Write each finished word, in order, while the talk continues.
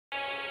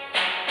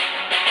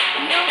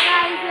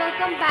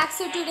welcome back.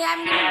 So today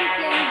I'm gonna be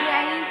playing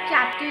Granny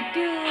Chapter 2.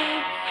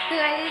 So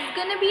guys, it's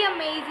gonna be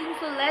amazing.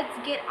 So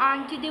let's get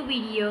on to the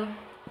video.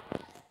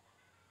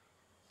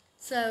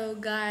 So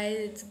guys,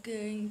 it's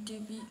going to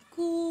be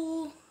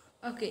cool.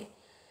 Okay.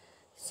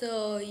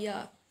 So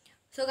yeah.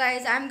 So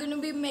guys, I'm gonna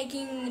be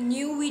making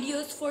new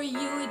videos for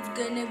you. It's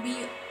gonna be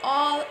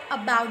all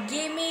about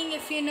gaming,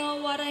 if you know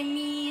what I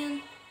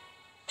mean.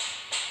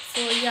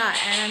 So yeah,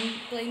 and I'm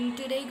playing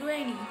today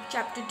Granny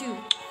Chapter 2.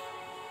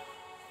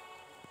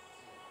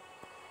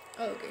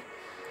 Okay.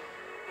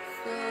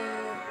 So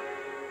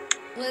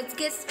let's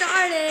get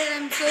started.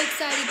 I'm so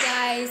excited,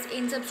 guys,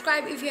 and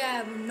subscribe if you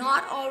have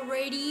not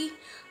already.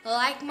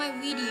 Like my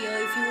video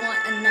if you want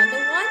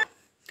another one.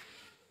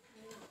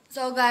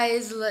 So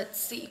guys, let's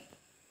see.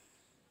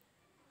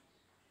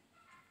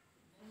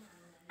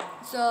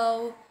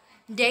 So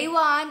day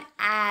 1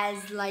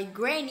 as like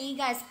Granny,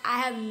 guys, I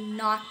have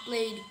not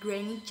played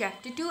Granny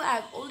Chapter 2.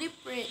 I've only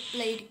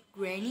played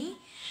Granny,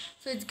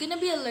 so it's gonna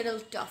be a little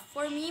tough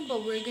for me,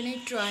 but we're gonna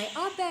try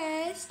our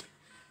best.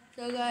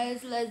 So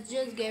guys, let's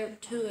just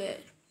get to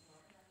it.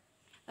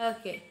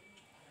 Okay,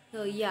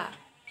 so yeah,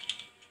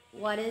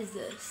 what is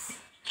this?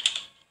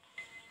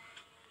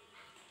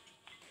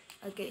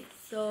 Okay,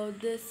 so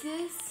this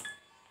is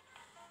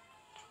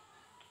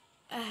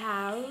a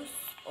house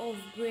of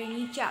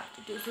Granny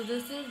Chapter 2. So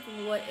this is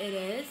what it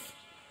is.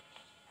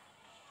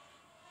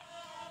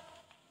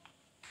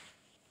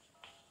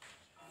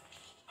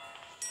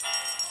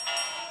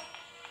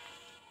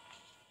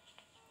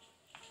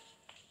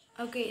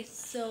 Okay,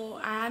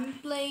 so I'm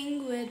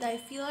playing with, I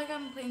feel like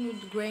I'm playing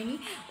with Granny.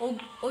 Oh,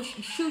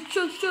 shoot.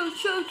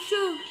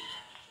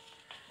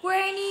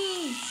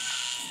 Granny,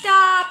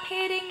 stop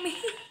hitting me.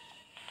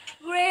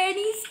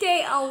 Granny,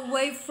 stay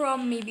away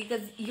from me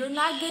because you're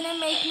not gonna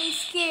make me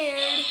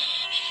scared.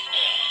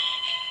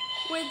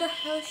 Where the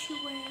hell she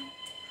went?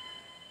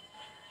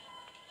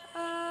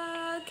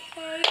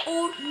 Okay.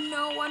 Oh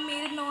no, I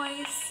made a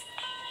noise.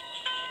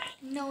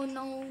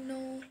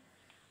 No.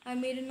 I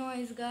made a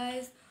noise,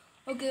 guys.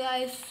 Okay,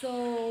 guys,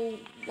 so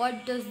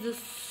what does this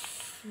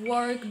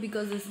work?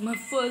 Because this is my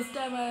first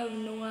time, I have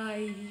no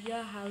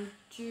idea how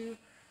to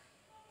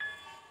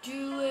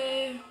do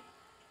it.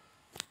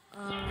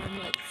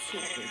 Let's see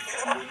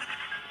this here.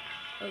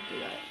 Okay,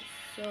 guys,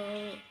 so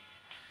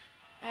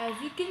as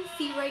you can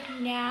see right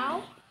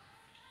now,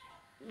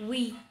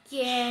 we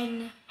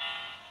can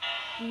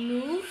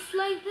move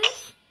like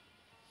this.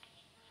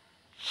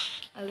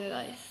 Okay,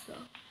 guys, so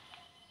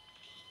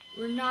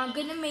we're not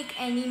gonna make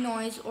any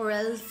noise or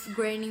else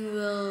Granny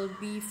will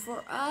be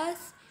for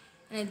us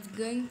and it's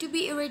going to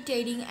be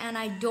irritating and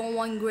I don't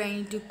want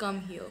Granny to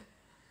come here.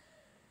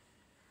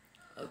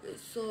 Okay,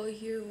 so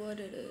here what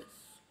it is.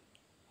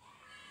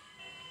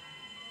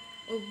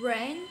 A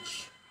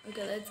wrench.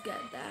 Okay, let's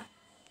get that.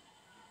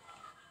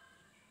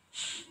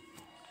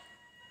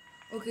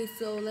 Okay,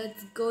 so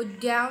let's go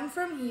down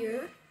from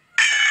here.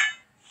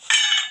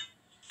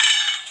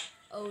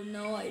 Oh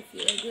no, I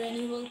feel like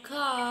Granny will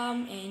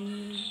come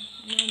any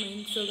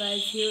moment. So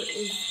guys, here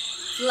is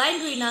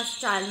Slendrina's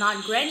child,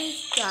 not Granny's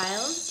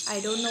child.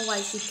 I don't know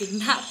why she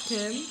kidnapped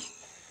him.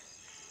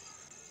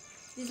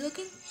 He's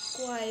looking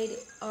quite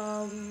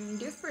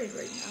different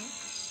right now.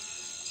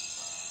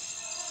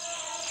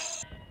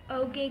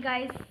 Okay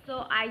guys,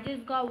 so I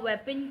just got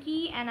weapon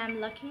key and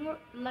I'm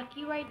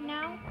lucky right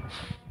now.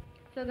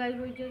 So guys,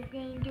 we're just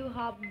going to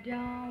hop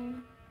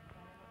down.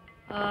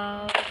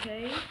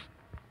 Okay.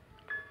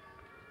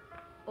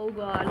 Oh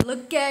god,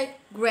 look at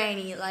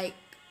Granny, like,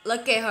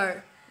 look at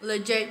her.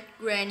 Legit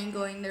Granny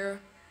going there.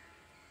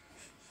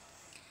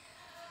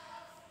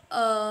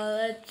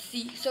 Let's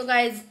see. So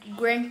guys,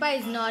 Grandpa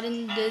is not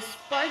in this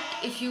part.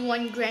 If you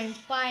want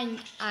Grandpa and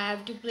I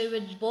have to play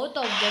with both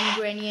of them,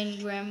 Granny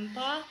and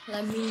Grandpa,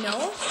 let me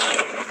know.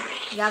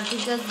 You have to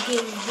just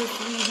give this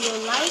video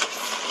a like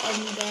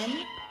and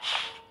then...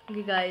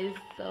 Okay guys,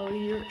 so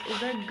here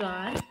is our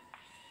gun.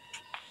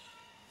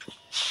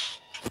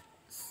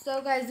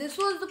 So guys, this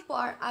was the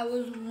part I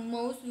was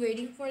most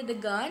waiting for, the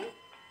gun.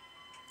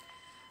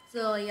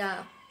 So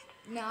yeah,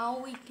 now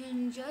we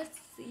can just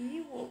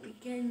see what we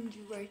can do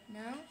right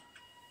now.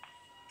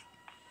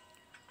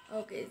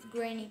 Okay, it's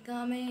Granny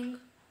coming.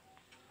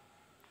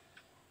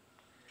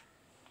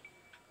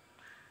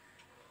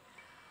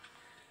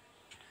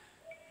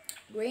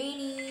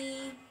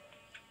 Granny,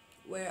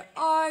 where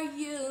are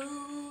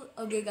you?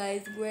 Okay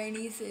guys,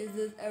 Granny says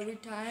this every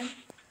time,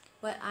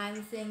 but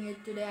I'm saying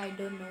it today, I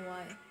don't know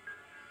why.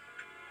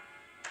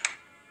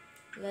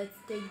 Let's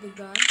take the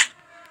gun.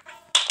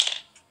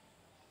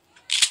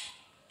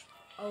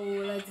 Oh,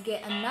 let's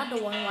get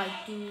another one,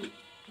 like to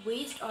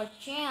waste our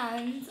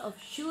chance of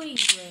shooting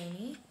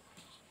Granny.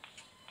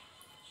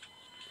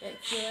 I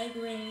feel like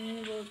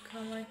Granny will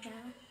come right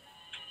now.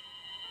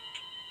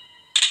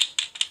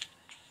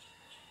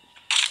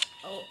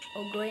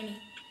 Oh, Granny.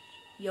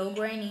 Yo,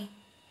 Granny.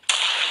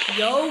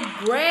 Yo,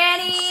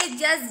 Granny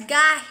just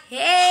got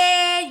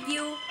hit,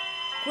 you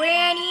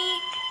Granny.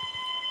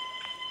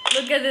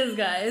 Look at this,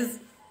 guys.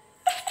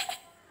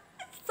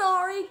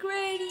 Sorry,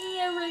 Granny.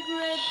 I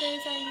regret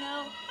this, I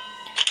know.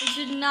 I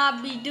should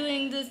not be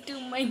doing this to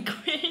my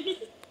granny.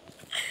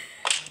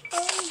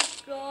 Oh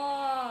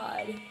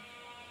God.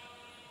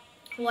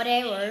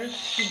 Whatever,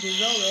 he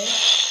deserves it.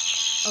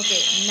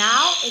 Okay,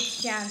 now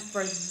it's chance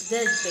for this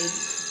baby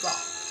to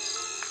rock.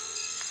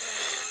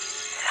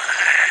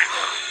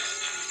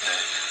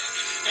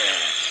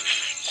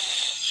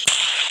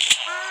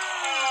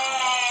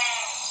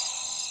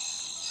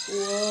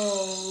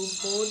 Whoa,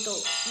 Bodo.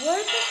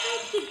 Where the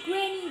heck did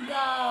Granny go?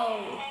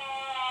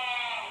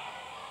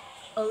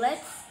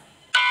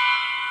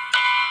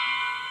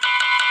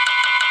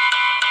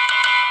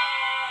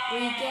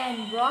 We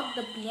can rock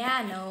the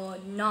piano,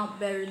 not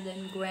better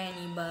than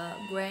Granny, but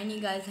Granny,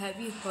 guys, have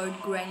you heard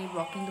Granny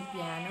rocking the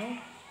piano?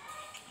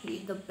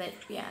 He's the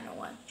best piano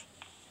one.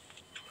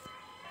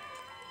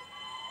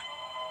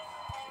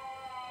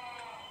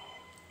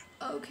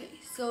 Okay,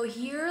 so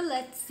here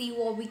let's see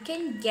what we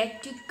can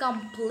get to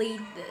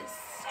complete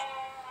this.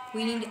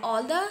 We need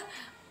all the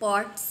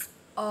parts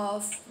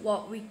of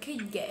what we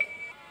could get.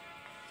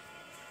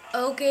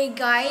 Okay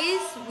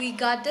guys, we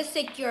got the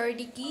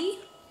security key.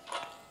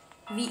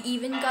 We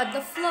even got the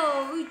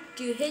flow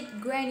to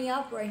hit Granny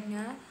up right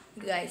now.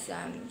 Guys,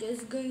 I'm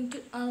just going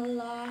to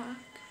unlock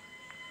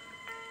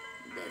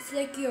the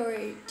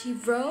security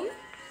room.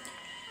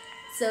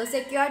 So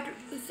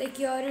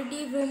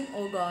security room,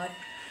 oh God.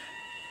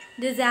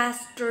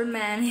 Disaster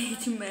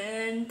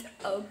management.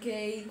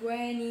 Okay,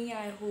 Granny,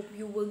 I hope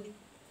you will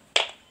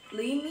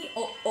leave me.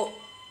 Oh,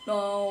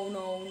 no,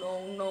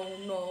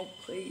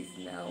 please,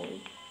 no.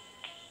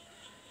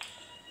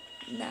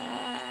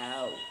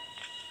 No.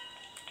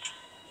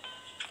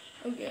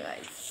 Okay,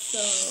 guys, so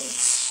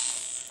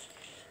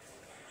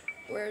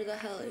where the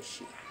hell is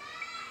she?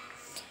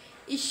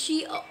 Is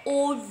she an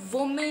old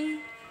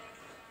woman?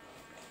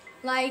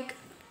 Like,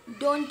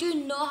 don't you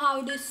know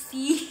how to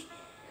see?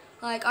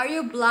 Like, are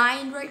you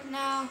blind right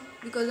now?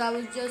 Because I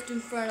was just in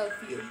front of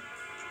you.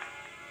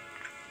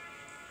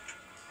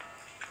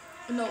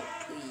 No,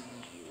 please.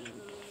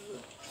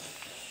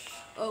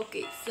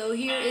 Okay, so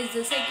here is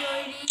the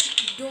security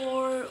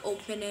door.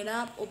 Open it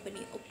up, open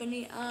it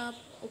up,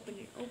 open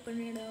it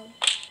up.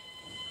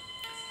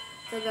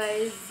 So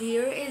guys,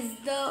 here is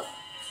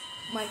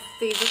my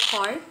favorite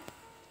part.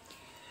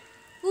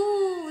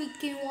 Ooh, we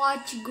can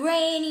watch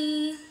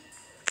Granny.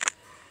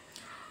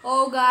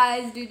 Oh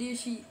guys, did you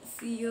see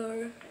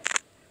her?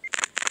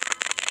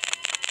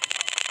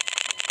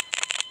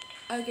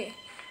 Okay,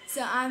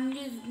 so I'm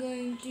just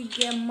going to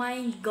get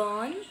my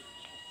gun.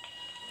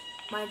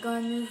 My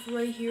gun is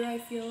right here, I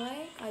feel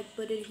like. I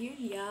put it here.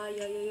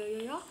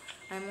 Yeah.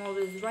 I'm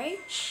always right.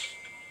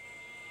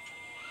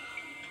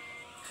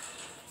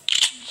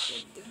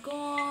 Get the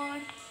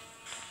gun.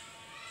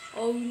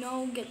 Oh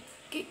no, get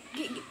it.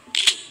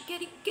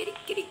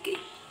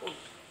 Oh.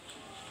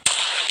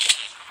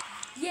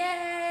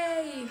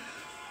 Yay!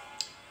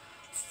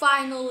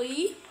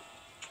 Finally.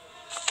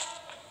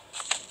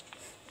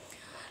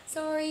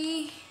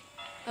 Sorry.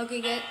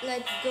 Okay,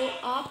 let's go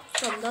up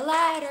from the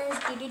ladder.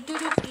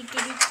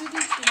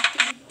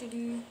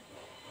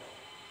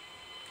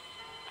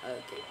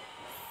 Okay,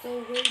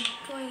 so we're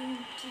going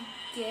to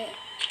get,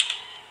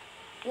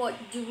 what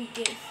do we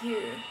get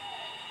here?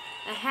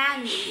 A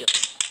hand wheel.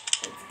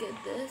 Let's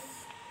get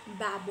this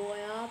bad boy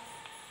up.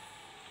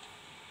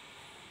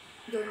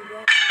 Don't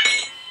drop.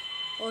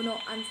 Oh no,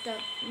 I'm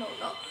stuck. No.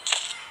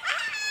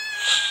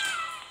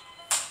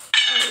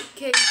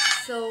 Okay,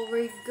 so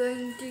we're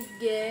going to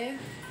get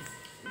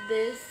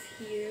this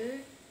here.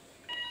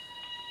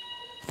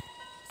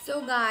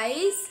 So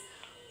guys,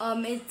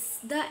 it's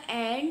the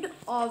end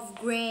of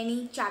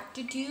Granny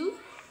chapter 2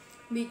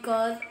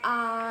 because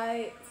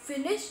I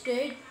finished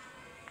it.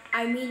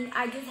 I mean,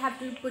 I just have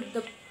to put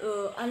the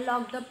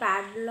unlock the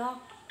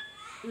padlock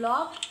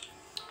lock,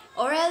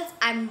 or else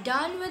I'm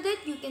done with it.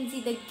 You can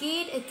see the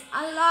gate, it's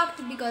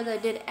unlocked because I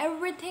did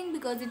everything,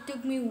 because it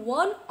took me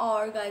 1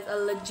 hour, guys. A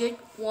legit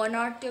 1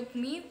 hour took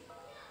me.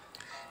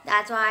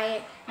 That's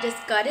why I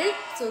just cut it.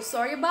 So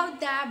sorry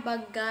about that,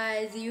 but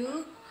guys,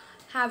 you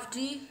have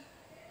to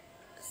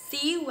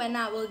see when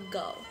I will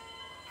go.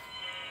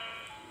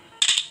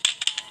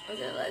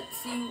 Okay, let's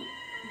see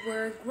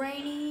where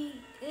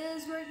Granny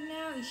is right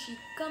now. Is she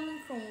coming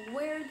from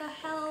where the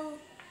hell?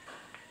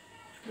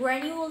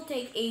 Granny will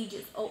take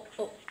ages. Oh,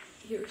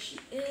 here she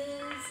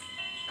is.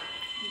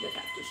 You just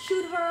have to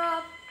shoot her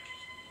up.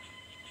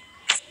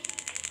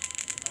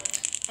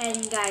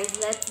 And guys,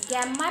 let's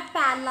get my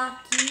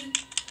padlock key.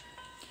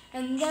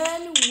 And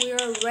then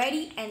we're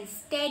ready and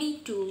steady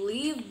to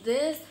leave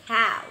this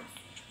house.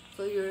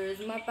 So here is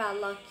my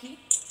padlock key.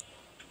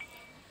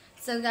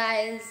 So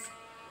guys,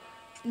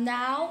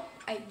 now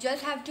I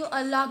just have to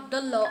unlock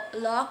the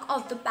lock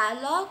of the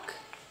padlock,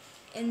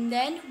 and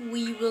then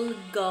we will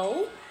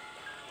go.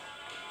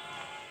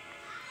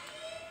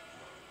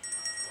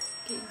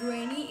 Okay,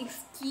 Granny,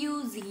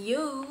 excuse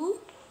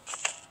you.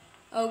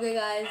 Okay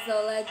guys,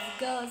 so let's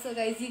go. So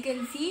guys, you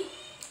can see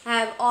I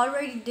have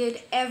already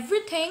did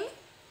everything.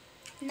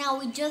 Now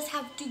we just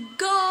have to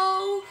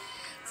go.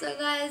 So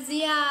guys,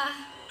 yeah.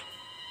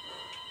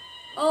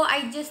 Oh,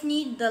 I just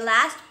need the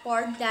last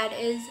part, that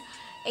is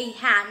a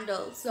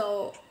handle.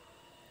 So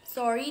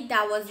sorry,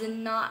 that was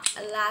not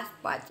a last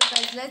part. So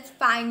guys, let's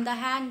find the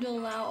handle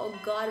now. Oh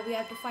god, we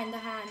have to find the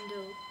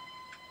handle.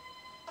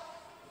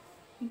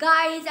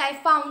 Guys, I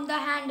found the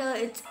handle.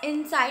 It's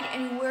inside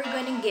and we're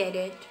gonna get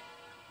it.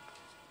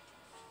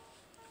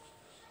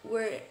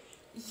 Where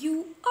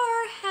you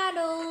are,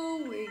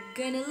 handle. We're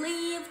gonna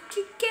leave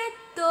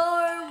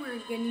together.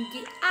 We're gonna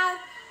get out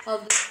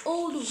of this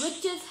old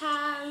witch's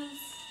house.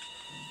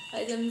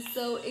 Guys, I'm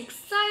so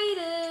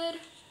excited.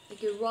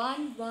 Okay,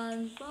 run,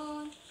 run,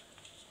 run.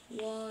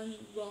 Run,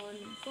 run,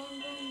 run,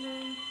 run,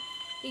 run.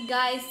 Hey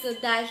guys, so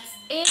that's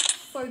it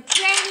for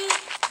Granny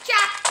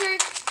Chapter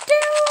 2.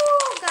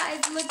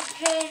 Guys, look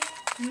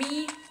at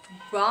me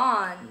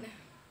run.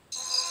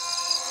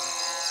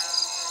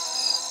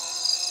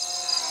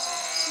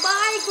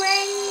 Bye,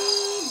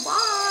 Granny.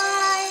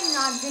 Bye.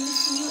 Not gonna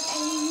see you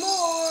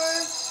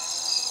anymore.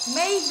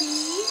 Maybe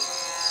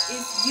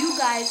if you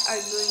guys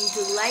are going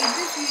to like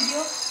this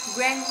video,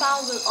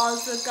 Grandpa will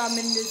also come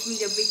in this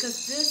video,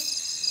 because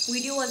this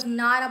video was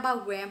not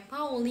about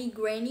Grandpa, only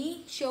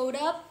Granny showed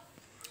up.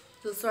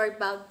 So sorry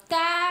about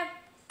that.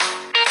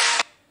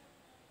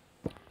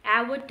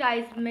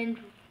 Advertisement.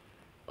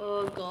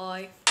 Oh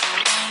god.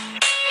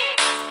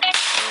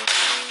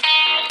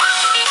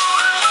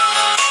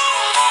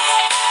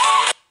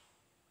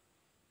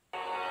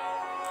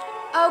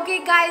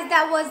 Okay guys,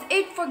 that was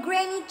it for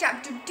Granny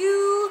Chapter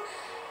 2.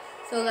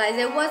 So guys,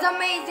 it was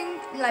amazing.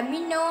 Let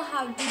me know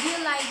how did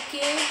you like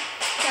it.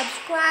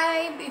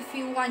 Subscribe if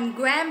you want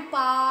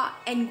Grandpa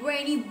and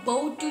Granny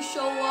both to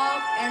show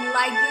up, and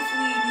like this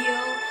video.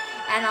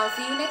 And I'll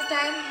see you next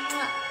time.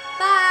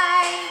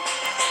 Bye.